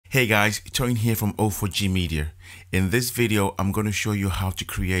Hey guys, Tony here from O4G Media. In this video, I'm going to show you how to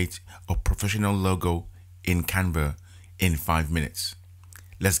create a professional logo in Canva in 5 minutes.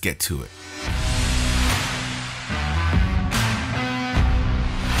 Let's get to it.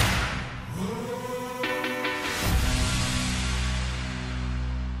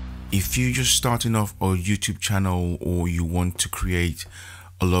 If you're just starting off a YouTube channel or you want to create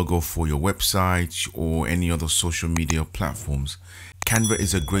a logo for your website or any other social media platforms, Canva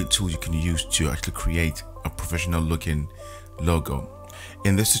is a great tool you can use to actually create a professional looking logo.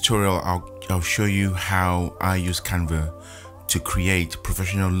 In this tutorial, I'll show you how I use Canva to create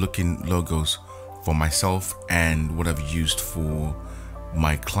professional looking logos for myself and what I've used for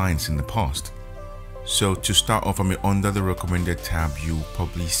my clients in the past. So to start off, under the recommended tab, you'll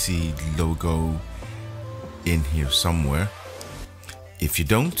probably see the logo in here somewhere. If you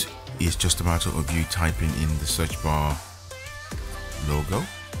don't, it's just a matter of you typing in the search bar logo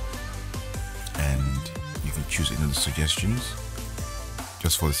and you can choose any of the suggestions.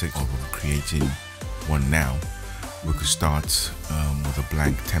 Just for the sake of creating one now, we could start with a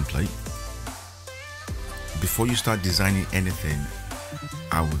blank template. Before you start designing anything,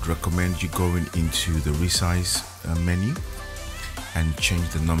 I would recommend you going into the resize menu and change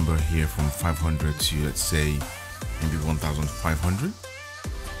the number here from 500 to, let's say, maybe 1500.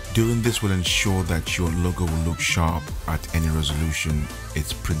 Doing this will ensure that your logo will look sharp at any resolution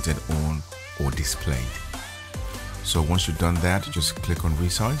it's printed on or displayed. So once you've done that, just click on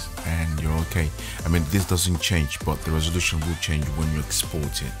resize and you're okay. This doesn't change, but the resolution will change when you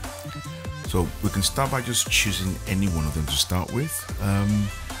export it. So we can start by just choosing any one of them to start with.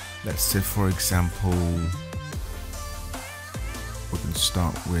 Let's say, for example, we can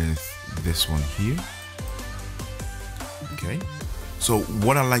start with this one here. Okay. So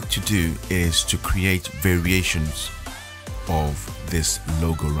what I like to do is to create variations of this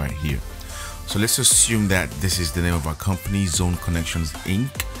logo right here. So let's assume that this is the name of our company, Zone Connections Inc.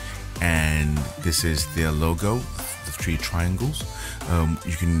 And this is their logo, the 3 triangles.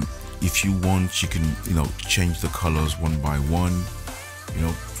 You can, if you want, you can, change the colors one by one.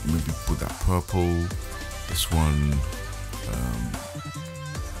 Maybe put that purple, this one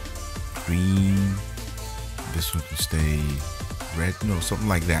green, this one can stay red, something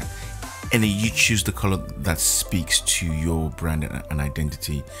like that. And then you choose the color that speaks to your brand and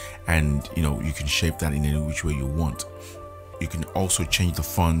identity, and you can shape that in any which way you want. You can also change the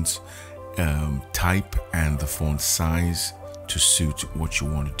font type and the font size to suit what you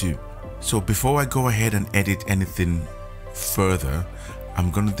want to do. So before I go ahead and edit anything further,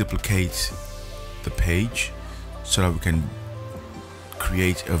 I'm going to duplicate the page so that we can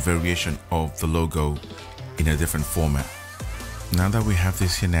create a variation of the logo in a different format. Now that we have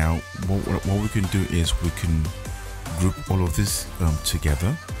this here now, what we can do is we can group all of this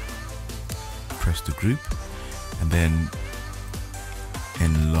together, press the group, and then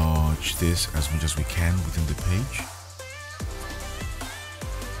enlarge this as much as we can within the page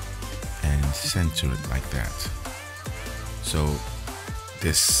and center it like that. So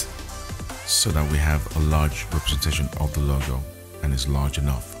that we have a large representation of the logo and it's large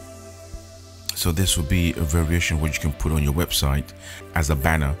enough. So this will be a variation which you can put on your website as a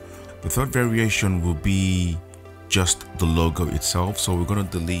banner. The third variation will be just the logo itself. So we're going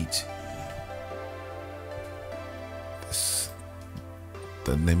to delete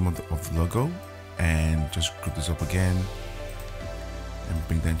the name of the logo and just group this up again and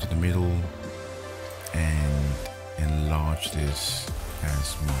bring that to the middle and enlarge this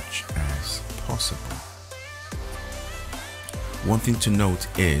as much as possible. One thing to note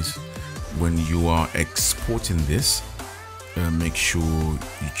is, when you are exporting this, make sure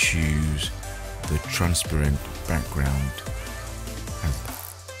you choose the transparent background,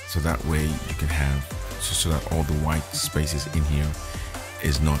 so that way you can have so that all the white spaces in here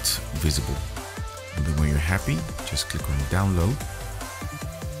is not visible. And then when you're happy, just click on download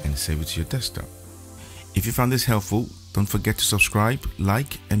and save it to your desktop. If you found this helpful, don't forget to subscribe,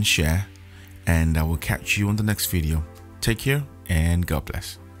 like and share, and I will catch you on the next video. Take care and God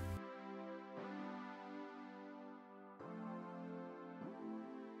bless.